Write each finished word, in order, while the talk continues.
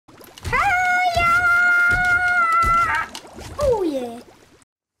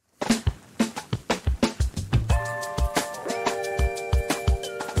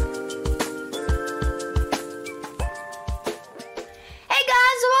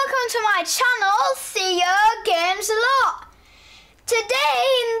to my channel, Theo Games a Lot. Today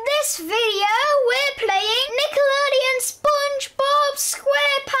in this video we're playing Nickelodeon SpongeBob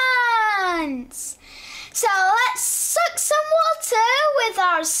SquarePants. So let's suck some water with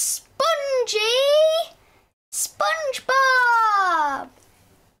our spongy SpongeBob.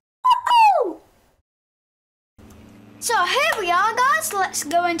 Woohoo! So here we are, guys. Let's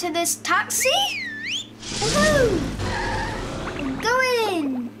go into this taxi. Woohoo! We're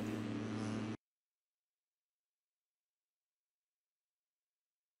going.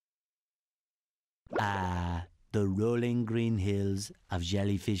 The rolling green hills of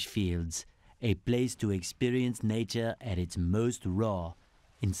Jellyfish Fields, a place to experience nature at its most raw,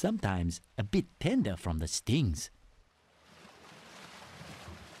 and sometimes a bit tender from the stings.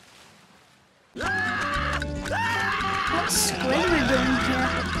 What's Squidward doing here?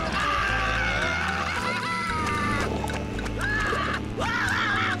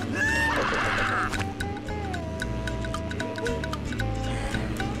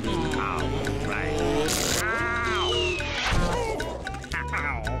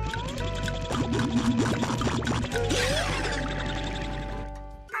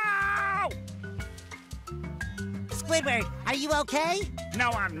 Squidward, are you okay? No,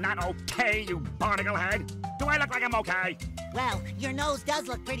 I'm not okay, you barnacle head. Do I look like I'm okay? Well, your nose does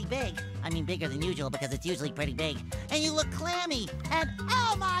look pretty big. I mean, bigger than usual because it's usually pretty big. And you look clammy. And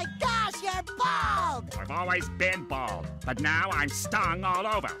oh my gosh, you're bald! I've always been bald, but now I'm stung all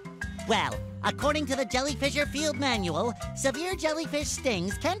over. Well, according to the Jellyfisher Field Manual, severe jellyfish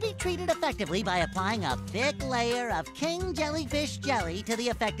stings can be treated effectively by applying a thick layer of king jellyfish jelly to the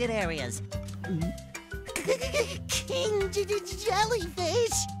affected areas. King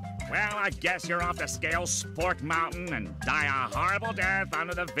jellyfish? Well, I guess you're off to scale Sport Mountain and die a horrible death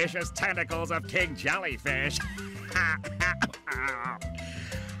under the vicious tentacles of King Jellyfish.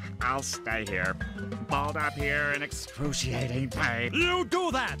 I'll stay here, balled up here in excruciating pain. You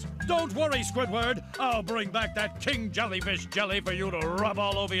do that! Don't worry, Squidward. I'll bring back that King Jellyfish jelly for you to rub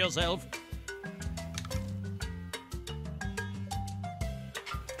all over yourself.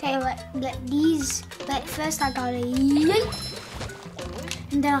 Okay, let's get these. But first I gotta yeet.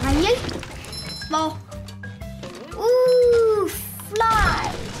 And then I yeet. Well, ooh,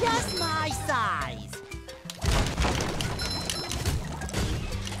 fly. Just my size.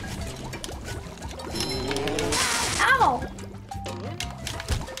 Ow.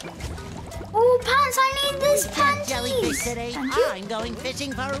 Ooh, pants, I need this pants. Jellyfish today, Thank you. I'm going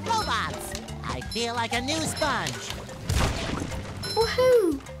fishing for robots. I feel like a new sponge.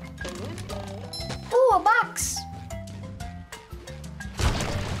 Woohoo. Ooh, a box.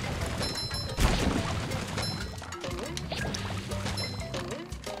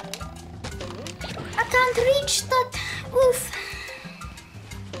 I can't reach that. Oof.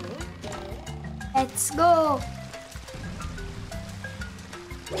 Let's go.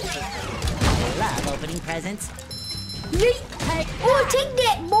 I love opening presents. Yeet. Ooh, take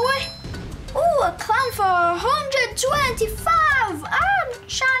that, boy. Ooh, a clown for 125.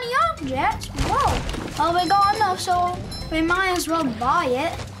 Shiny objects. Whoa. Well, we got enough, so we might as well buy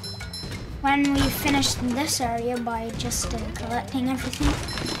it when we finish this area by just collecting everything.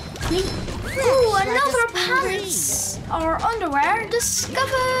 Ooh, another pants or underwear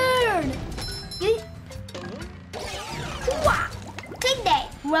discovered. Yeet. Ooh, take that,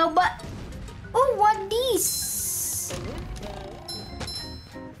 robot. Oh, what these?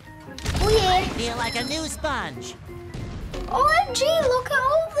 Oh yeah. I feel like a new sponge. OMG, look at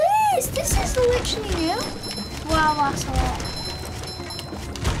all this. This is literally new. Wow, that's a lot.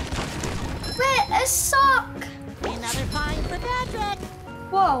 Wait, a sock. Another find for Patrick.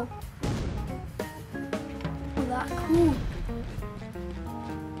 Whoa. Oh, that's cool.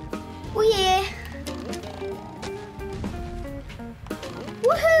 Oh yeah.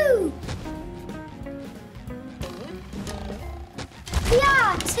 Woohoo!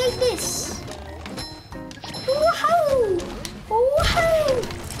 Yeah, take this. Woohoo! Woohoo!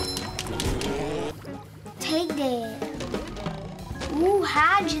 Take that. Ooh,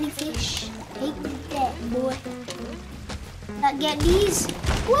 hi, jellyfish. Take that, boy. Now get these.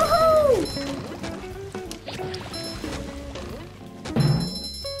 Woohoo!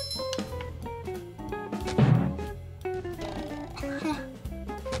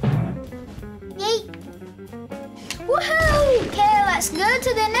 Yay! Woohoo! Okay, let's go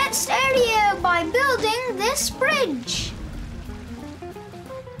to the next area by building this bridge.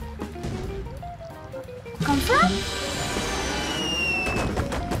 Confirm?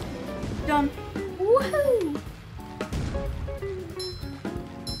 Done. Woohoo!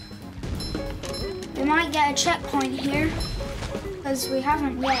 We might get a checkpoint here. because we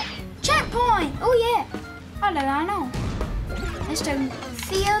haven't yet. Checkpoint! Oh yeah! How did I know? It's to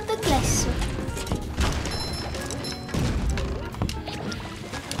feel the glitter.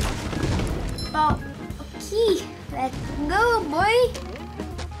 Oh, okay. Let's go, boy.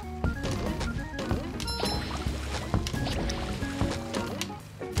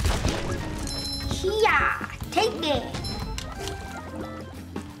 Yeah, take it.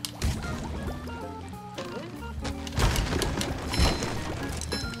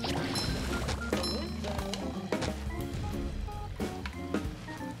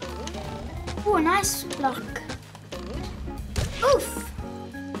 Oh, a nice block. Oof.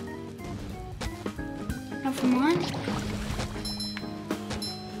 Never mind.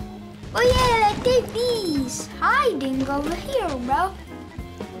 Oh yeah, let's take these. Hiding over here, bro.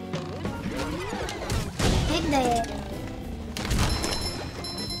 Take that.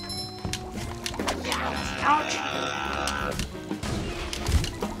 Ouch.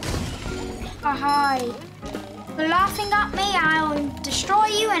 Hi. For laughing at me, I'll destroy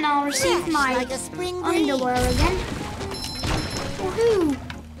you and I'll receive my like a spring breeze. underwear again. Woohoo!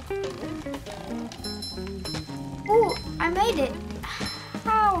 Ooh, I made it.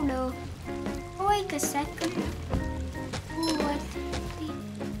 How though? Wait a second. Ooh, what?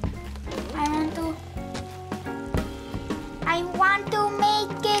 I want to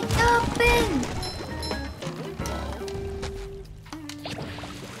make it open.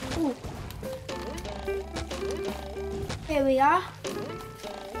 Ooh. Here we are.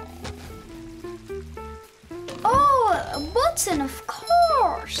 Oh, a button, of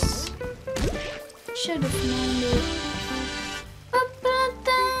course. Should have known it.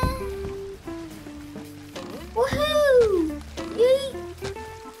 Woohoo! Yay!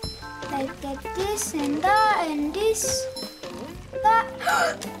 Let's get this and that and this. That.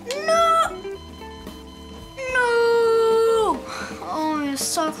 No! No! Oh, you're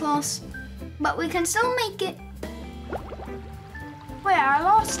so close. But we can still make it. Wait, I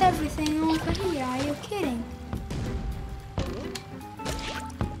lost everything over here. Are you kidding?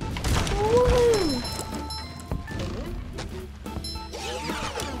 Woohoo!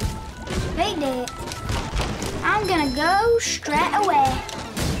 They did. I'm gonna go straight away.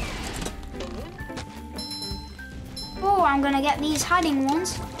 Oh, I'm gonna get these hiding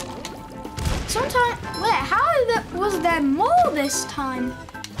ones. Sometimes, wait, how was there more this time?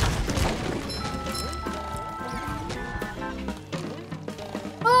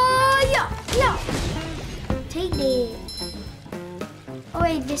 Oh, yeah. Take it. Oh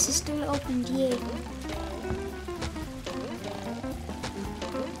wait, this is still open, yeah.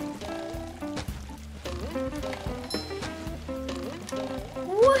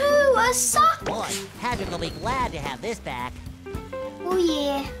 Woohoo, a sock! Boy, Patrick will be glad to have this back. Oh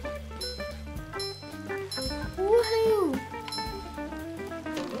yeah. Woohoo!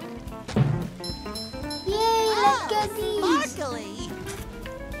 Yay, let's get these. Sparkly!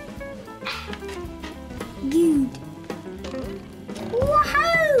 Good.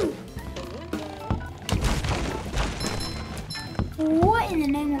 Woohoo! What in the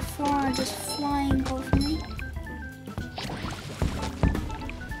name of fire just flying over me?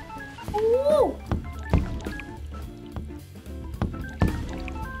 Whoa!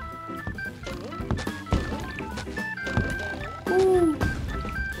 Ooh.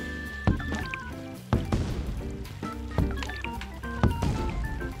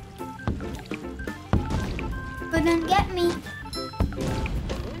 Couldn't get me.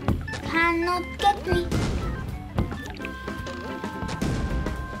 Cannot get me.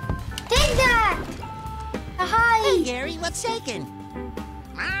 Take that! Hi! Hey, Gary, what's shaking?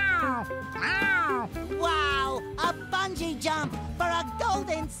 Meow! Meow! Wow, a bungee jump for a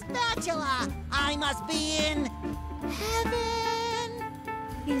golden spatula! I must be in heaven!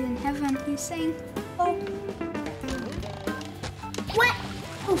 He's in heaven, he's saying. Oh. What?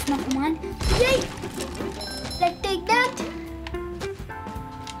 Oof, never mind. Yay! Let's take that.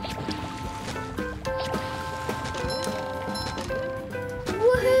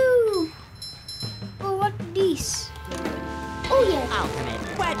 Woohoo! Oh, what these? Oh, yeah. Ultimate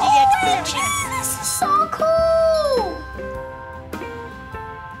Oh, wedding experience! gee, this is so cool!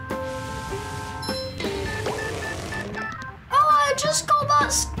 Oh, I just got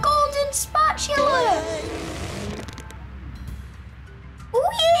that golden spatula! Oh,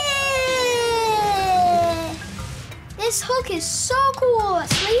 yeah! This hook is so cool.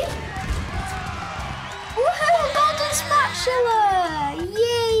 Let's leave. Woohoo! Golden spatula!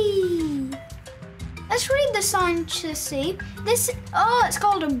 Yay! Let's read the sign to see. This, oh, it's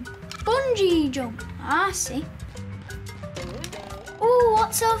called a bungee jump. I see. Oh,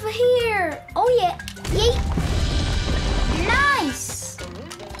 what's over here? Oh, yeah. Yay! Nice!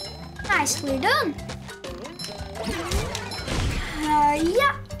 Nicely done.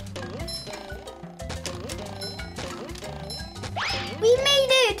 Yeah. We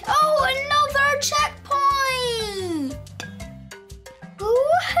made it. Oh, another checkpoint.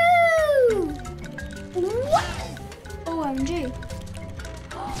 Woohoo! What? OMG.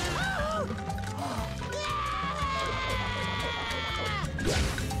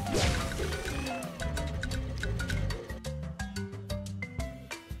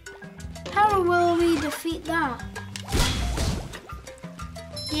 How will we defeat that?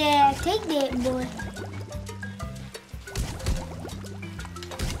 Yeah, take that, boy.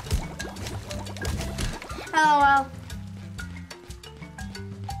 Oh well.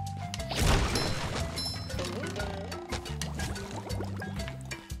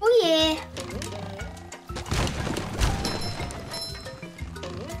 Oh yeah.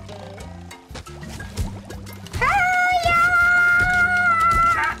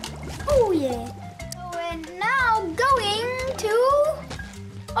 Oh yeah. So we're now going to...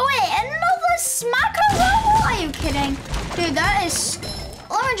 Oh wait, another smacker roll? Are you kidding? Dude, that is...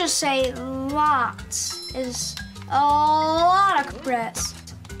 Let me just say, that is a lot of bricks.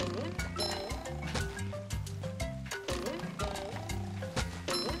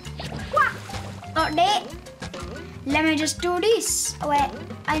 Not that. Let me just do this. Oh wait,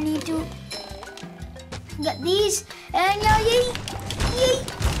 I need to get these. And yeet, yeet.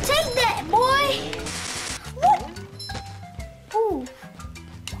 Take that, boy. What? Ooh.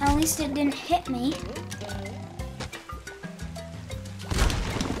 At least it didn't hit me.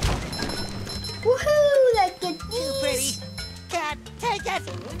 Woohoo! Let's get these. Too pretty. Cat, take it.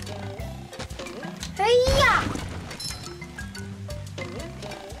 Hey-ya!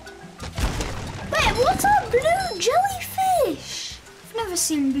 Wait, what's a blue jellyfish? I've never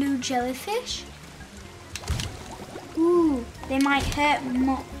seen blue jellyfish. Ooh, they might hurt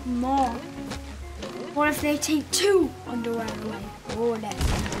more. What if they take 2 underwear away? Oh, that's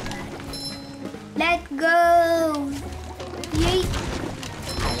bad. Let's go. Yeet.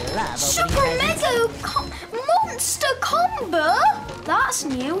 I love Super opening presents. Mega Monster Combo? That's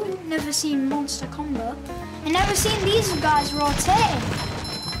new. Never seen Monster Combo. And never seen these guys rotating.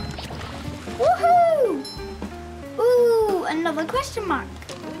 Woohoo! Ooh, another question mark.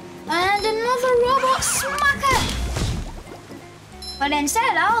 And another robot smacker. But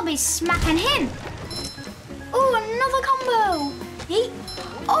instead, I'll be smacking him. Ooh, another combo. Yeet.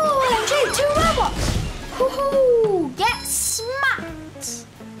 Oh, OMG, 2 robots. Woohoo! Get smacked.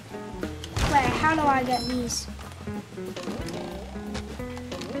 Wait, how do I get these?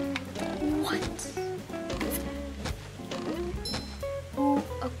 What? Oh,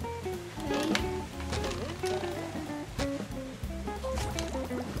 okay.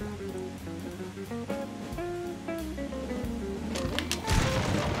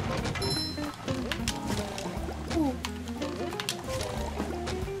 Ooh.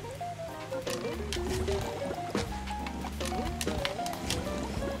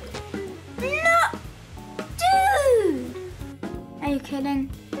 No! Dude! Are you kidding?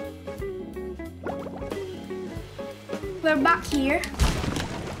 We're back here.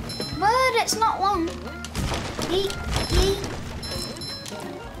 But it's not long. Yeet, yeet.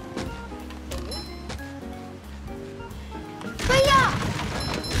 Hiya!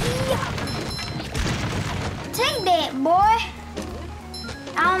 Hiya! Take that, boy.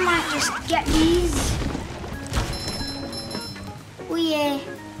 I might just get these. Oh yeah.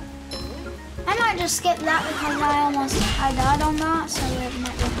 I might just skip that because I died on that, so it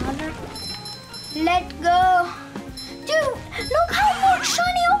might be harder. Let's go. Dude, look how much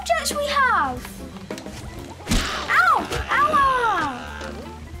shiny objects we have. Ow! Ow!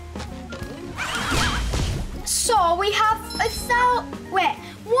 So we have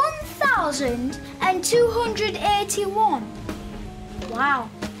 1,281. Wow.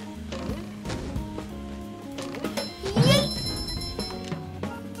 Yeet.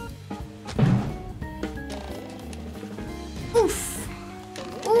 Oof.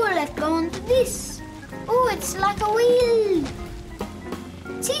 Ooh, let's go on to this. Ooh, it's like a wheel.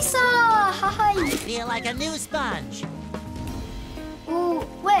 Seesaw! Hi. I feel like a new sponge. Ooh,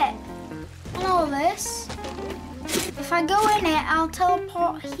 wait. I know this. If I go in it, I'll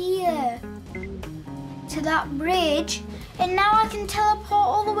teleport here to that bridge, and now I can teleport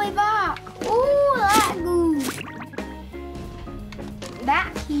all the way back. Ooh, that good.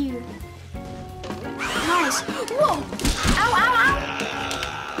 Back here. Nice. Whoa! Ow! Ow! Ow!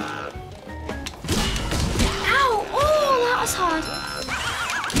 Ow! Oh, that was hard.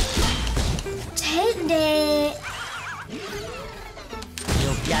 Take that.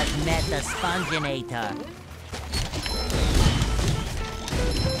 You've just met the Sponginator.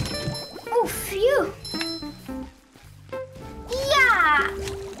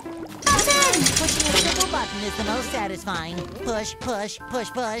 that is fine. Push, push, push,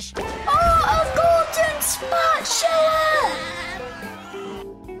 push. Oh, a golden spatula!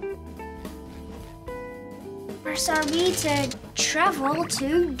 First are we to travel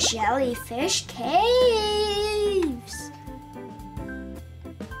to Jellyfish Caves.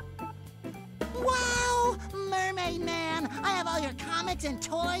 Wow! Mermaid Man! I have all your comics and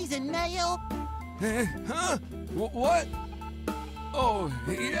toys and mail. Huh? What? Oh,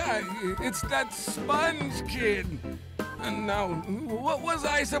 yeah, it's that Sponge kid. And now, what was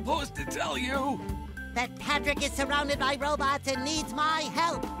I supposed to tell you? That Patrick is surrounded by robots and needs my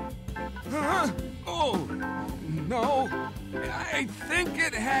help. Huh? Oh, no. I think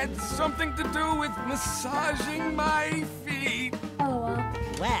it had something to do with massaging my feet. Oh,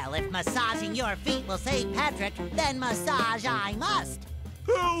 Well, if massaging your feet will save Patrick, then massage I must.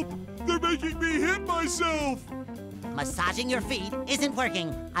 Help! They're making me hit myself! Massaging your feet isn't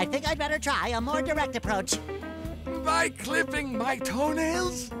working. I think I'd better try a more direct approach. By clipping my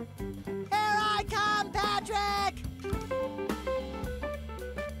toenails? Here I come, Patrick!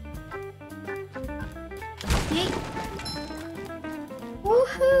 hey.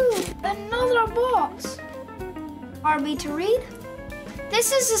 Woohoo! Another box. Are we to read?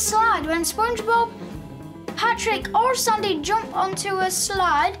 This is a slide. When SpongeBob, Patrick, or Sandy jump onto a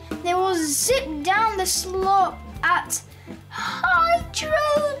slide, they will zip down the slope at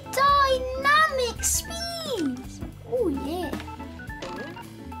hydrodynamic speeds. Oh yeah.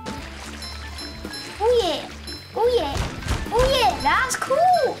 Oh yeah. Oh yeah. Oh yeah. That's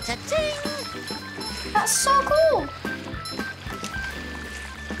cool. Cha-ching! That's so cool.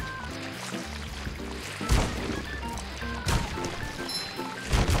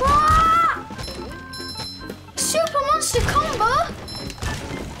 Wah! Super monster combo.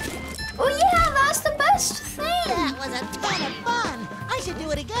 Oh yeah, that's the best thing. That was a ton of fun. I should do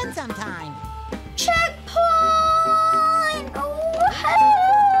it again sometime. Checkpoint! Woohoo!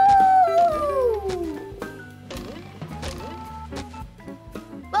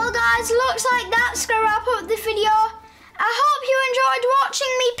 Well guys, looks like that's gonna wrap up the video. I hope you enjoyed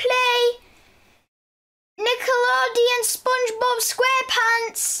watching me play Nickelodeon SpongeBob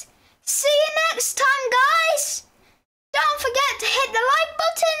SquarePants. See you next time, guys! Don't forget to hit the like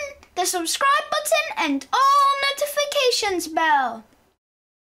button, the subscribe button, and all notifications bell.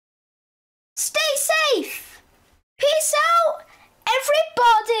 Stay safe. Peace out,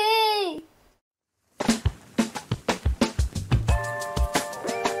 everybody.